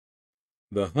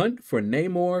The hunt for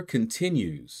Namor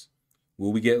continues.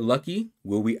 Will we get lucky?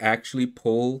 Will we actually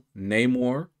pull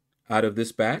Namor out of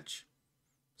this batch?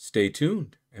 Stay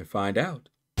tuned and find out.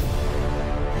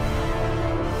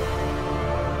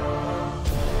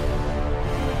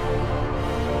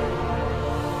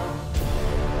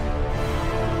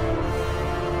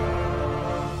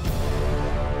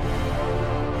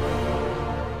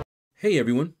 Hey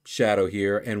everyone, Shaedow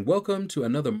here, and welcome to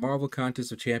another Marvel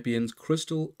Contest of Champions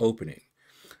crystal opening.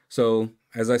 So,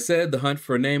 as I said, the hunt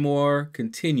for Namor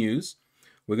continues.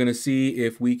 We're going to see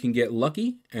if we can get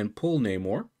lucky and pull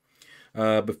Namor.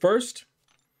 But first,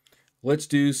 let's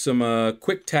do some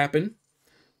quick tapping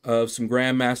of some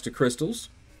Grandmaster crystals.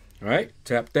 All right,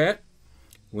 tap that.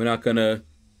 We're not going to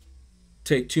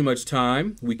take too much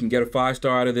time. We can get a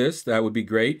 5-star out of this. That would be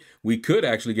great. We could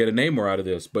actually get a Namor out of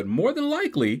this, but more than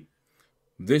likely,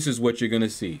 this is what you're going to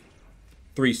see.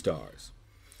 3 stars.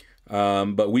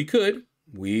 But we could.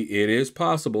 It is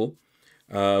possible.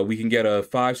 We can get a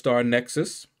 5-star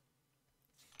Nexus.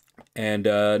 And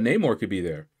Namor could be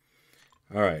there.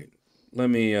 All right. Let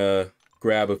me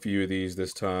grab a few of these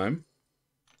this time.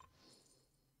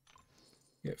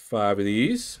 Get 5 of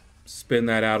these. Spin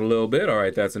that out a little bit. All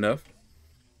right, that's enough.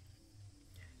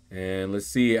 And let's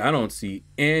see. I don't see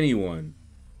anyone,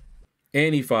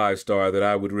 any 5-star that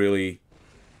I would really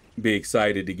be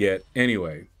excited to get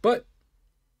anyway. But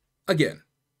again,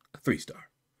 a 3-star.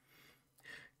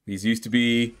 These used to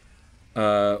be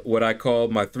what I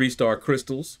called my 3-star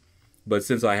crystals, but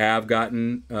since I have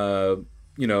gotten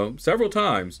several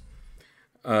times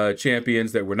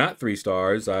champions that were not 3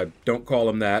 stars, I don't call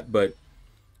them that, but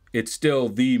it's still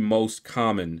the most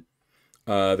common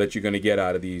that you're going to get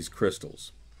out of these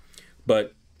crystals.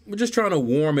 But we're just trying to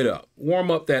warm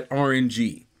up that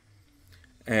RNG,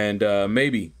 and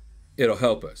maybe it'll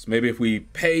help us. Maybe if we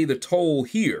pay the toll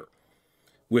here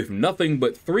with nothing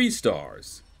but 3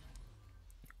 stars,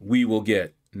 we will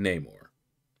get Namor.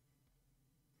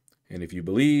 And if you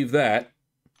believe that,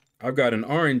 I've got an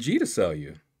RNG to sell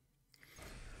you.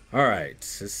 All right,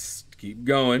 just keep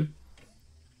going.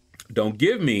 Don't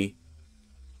give me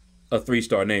a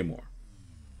 3-star Namor.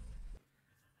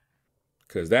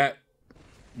 Because that,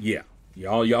 yeah,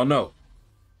 y'all know.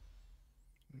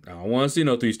 I don't want to see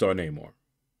no 3-star Namor.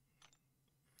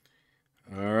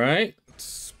 All right,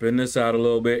 spin this out a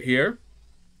little bit here.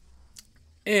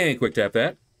 And quick tap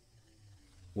that.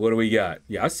 What do we got?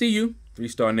 Yeah, I see you.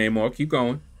 3-star Namor, keep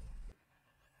going.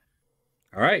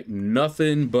 All right,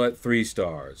 nothing but 3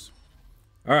 stars.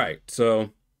 All right, so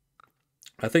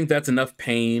I think that's enough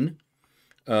pain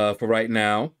for right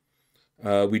now.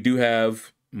 We do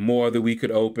have more that we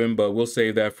could open, but we'll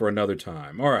save that for another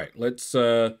time. All right, let's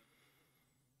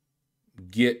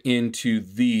get into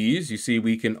these. You see,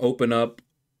 we can open up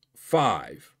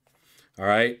 5. All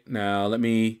right, now let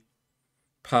me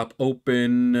pop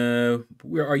open.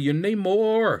 Where are you,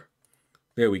 Namor?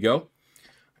 There we go.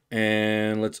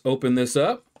 And let's open this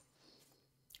up.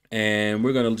 And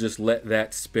we're going to just let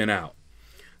that spin out.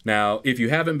 Now, if you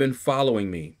haven't been following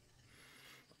me,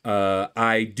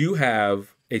 I do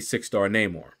have a 6-star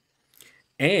Namor.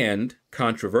 And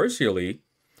controversially,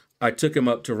 I took him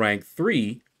up to rank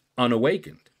 3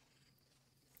 unawakened.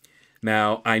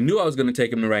 Now, I knew I was going to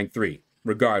take him to rank 3,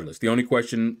 regardless. The only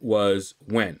question was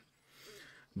when.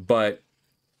 But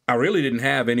I really didn't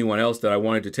have anyone else that I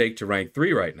wanted to take to rank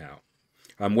 3 right now.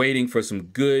 I'm waiting for some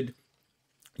good,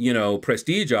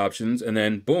 prestige options, and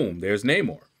then boom, there's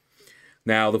Namor.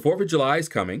 Now, the 4th of July is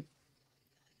coming,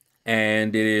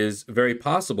 and it is very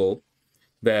possible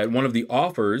that one of the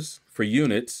offers for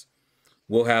units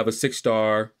will have a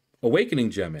 6-star awakening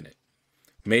gem in it.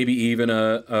 Maybe even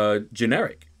a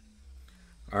generic.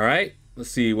 All right,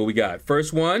 let's see what we got.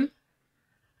 First one,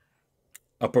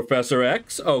 a Professor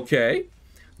X. Okay,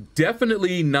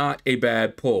 definitely not a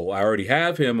bad pull. I already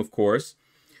have him, of course,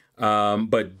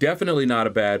 but definitely not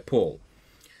a bad pull.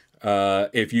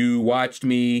 If you watched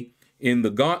me in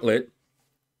the Gauntlet,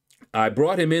 I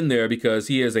brought him in there because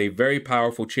he is a very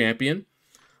powerful champion.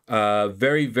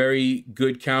 Very, very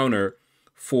good counter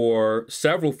for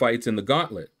several fights in the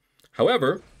Gauntlet.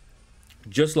 However,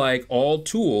 just like all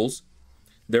tools,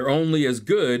 they're only as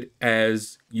good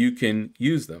as you can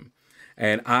use them.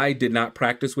 And I did not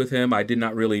practice with him. I did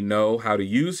not really know how to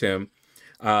use him.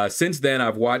 Since then,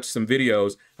 I've watched some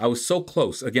videos. I was so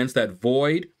close against that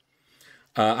Void.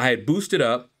 I had boosted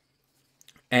up,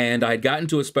 and I had gotten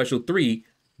to a special 3,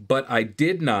 but I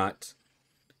did not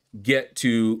get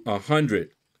to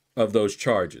 100 of those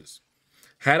charges.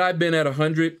 Had I been at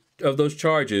 100 of those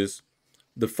charges,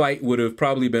 the fight would have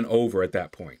probably been over at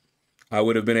that point. I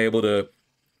would have been able to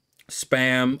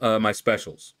spam my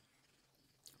specials.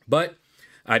 But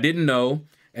I didn't know.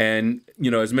 And,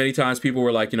 as many times people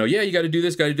were like, yeah, you got to do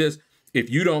this, got to do this. If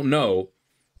you don't know,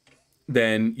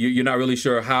 then you're not really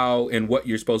sure how and what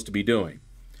you're supposed to be doing.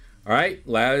 All right.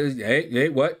 Hey,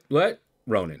 what?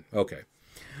 Ronan. Okay.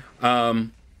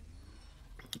 And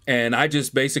I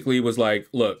just basically was like,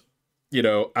 look,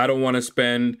 I don't want to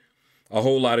spend a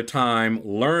whole lot of time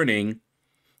learning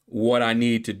what I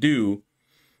need to do,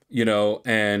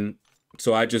 and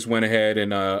so I just went ahead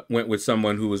and went with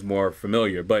someone who was more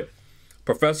familiar. But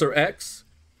Professor X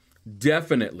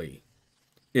definitely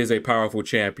is a powerful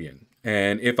champion.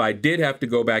 And if I did have to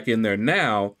go back in there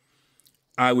now,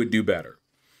 I would do better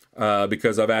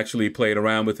because I've actually played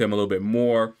around with him a little bit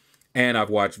more, and I've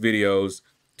watched videos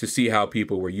to see how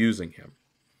people were using him.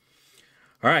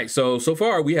 All right, so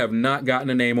far we have not gotten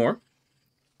a Namor.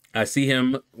 I see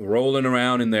him rolling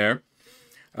around in there.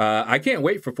 I can't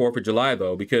wait for 4th of July,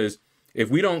 though, because if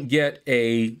we don't get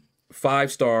a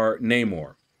 5-star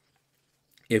Namor,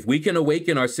 if we can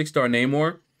awaken our 6-star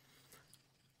Namor,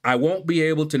 I won't be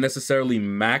able to necessarily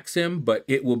max him, but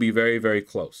it will be very, very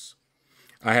close.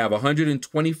 I have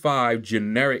 125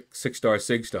 generic 6-star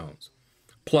Sig Stones,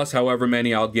 plus however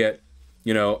many I'll get,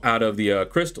 out of the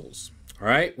crystals. All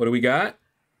right, what do we got?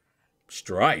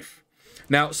 Strife.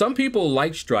 Now, some people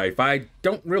like Strife. I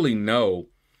don't really know.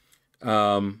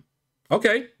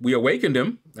 Okay, we awakened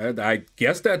him. I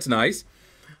guess that's nice.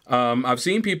 I've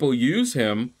seen people use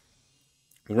him,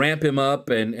 ramp him up,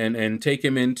 and take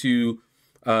him into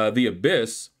the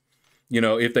Abyss,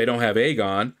 if they don't have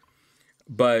Aegon.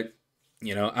 But,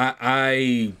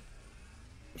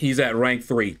 he's at rank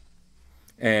 3,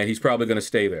 and he's probably going to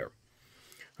stay there.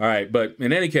 All right, but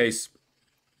in any case,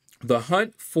 the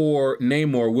hunt for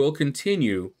Namor will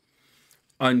continue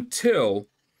until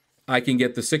I can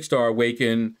get the 6-star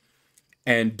Awaken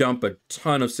and dump a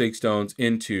ton of Sig Stones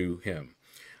into him.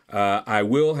 I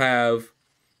will have,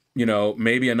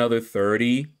 maybe another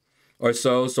 30 or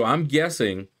so. So I'm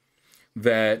guessing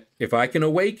that if I can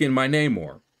awaken my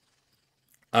Namor,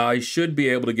 I should be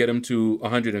able to get him to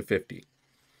 150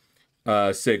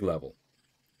 Sig level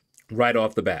right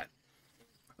off the bat.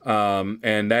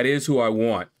 And that is who I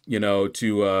want,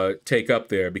 to take up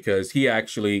there, because he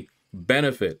actually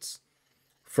benefits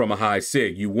from a high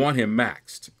Sig. You want him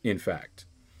maxed, in fact.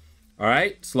 All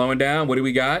right, slowing down. What do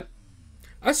we got?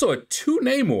 I saw 2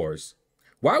 Namors.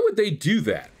 Why would they do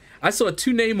that? I saw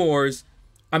 2 Namors,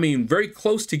 very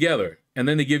close together, and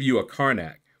then they give you a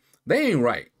Karnak. They ain't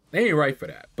right. They ain't right for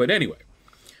that. But anyway,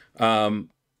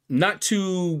 not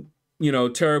too,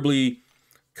 terribly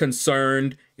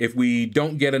concerned if we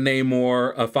don't get a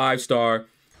Namor, a 5-star.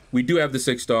 We do have the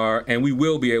 6-star, and we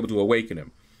will be able to awaken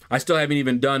him. I still haven't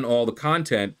even done all the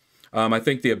content. I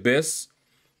think the Abyss,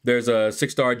 there's a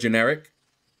 6-star generic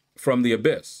from the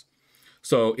Abyss.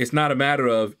 So it's not a matter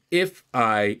of if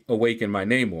I awaken my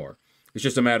Namor. It's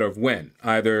just a matter of when.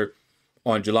 Either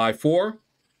on July 4,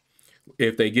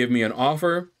 if they give me an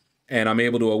offer and I'm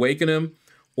able to awaken him,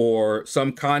 or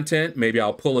some content, maybe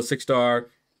I'll pull a 6-star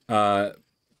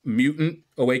mutant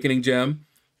awakening gem,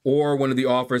 or one of the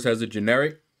offers has a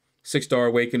generic 6-star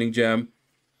awakening gem,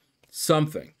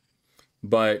 something.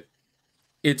 But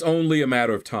it's only a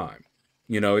matter of time.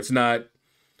 It's not,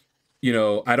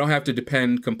 I don't have to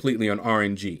depend completely on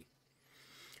RNG.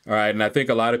 All right, and I think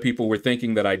a lot of people were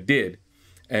thinking that I did.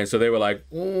 And so they were like,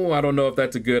 oh, I don't know if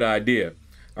that's a good idea.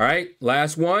 All right,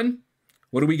 last one.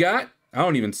 What do we got? I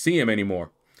don't even see him anymore.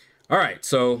 All right,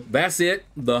 so that's it.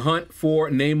 The hunt for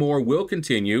Namor will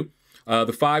continue, the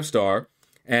 5-star.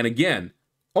 And again,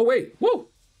 oh, wait, whoa.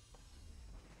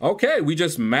 Okay, we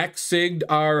just max sigged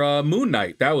our Moon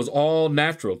Knight. That was all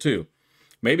natural, too.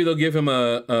 Maybe they'll give him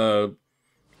a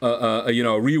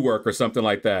rework or something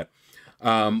like that.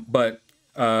 But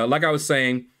like I was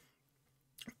saying,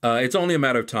 it's only a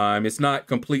matter of time. It's not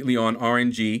completely on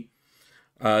RNG.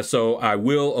 So I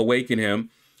will awaken him.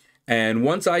 And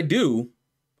once I do,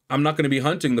 I'm not going to be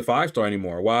hunting the 5-star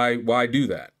anymore. Why do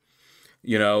that?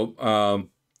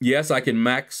 Yes, I can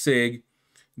max sig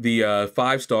the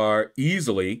 5-star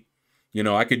easily.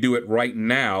 I could do it right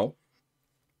now.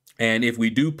 And if we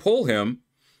do pull him,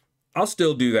 I'll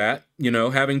still do that.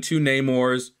 Having 2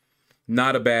 Namors,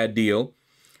 not a bad deal.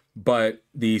 But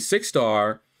the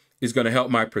 6-star is going to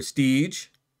help my prestige,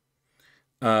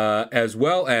 as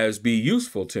well as be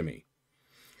useful to me.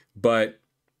 But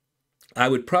I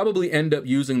would probably end up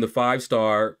using the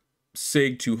 5-star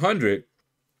Sig 200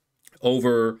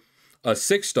 over a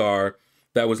 6-star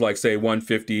that was like, say,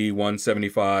 150,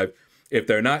 175. If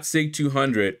they're not Sig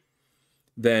 200,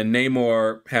 then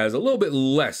Namor has a little bit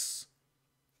less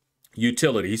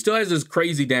utility. He still has his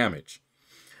crazy damage.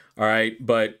 All right,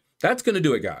 but that's going to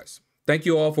do it, guys. thank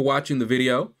you all for watching the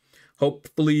video.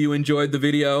 Hopefully you enjoyed the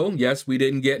video. Yes, we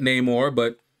didn't get Namor,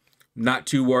 but not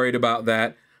too worried about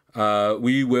that.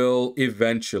 We will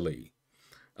eventually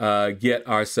get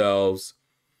ourselves,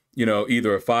 you know,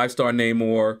 either a 5-star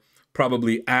Namor,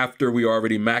 probably after we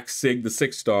already max sig the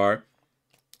 6-star.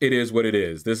 It is what it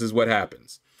is. This is what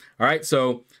happens. All right,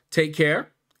 so take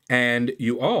care, and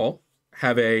you all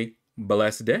have a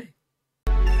blessed day.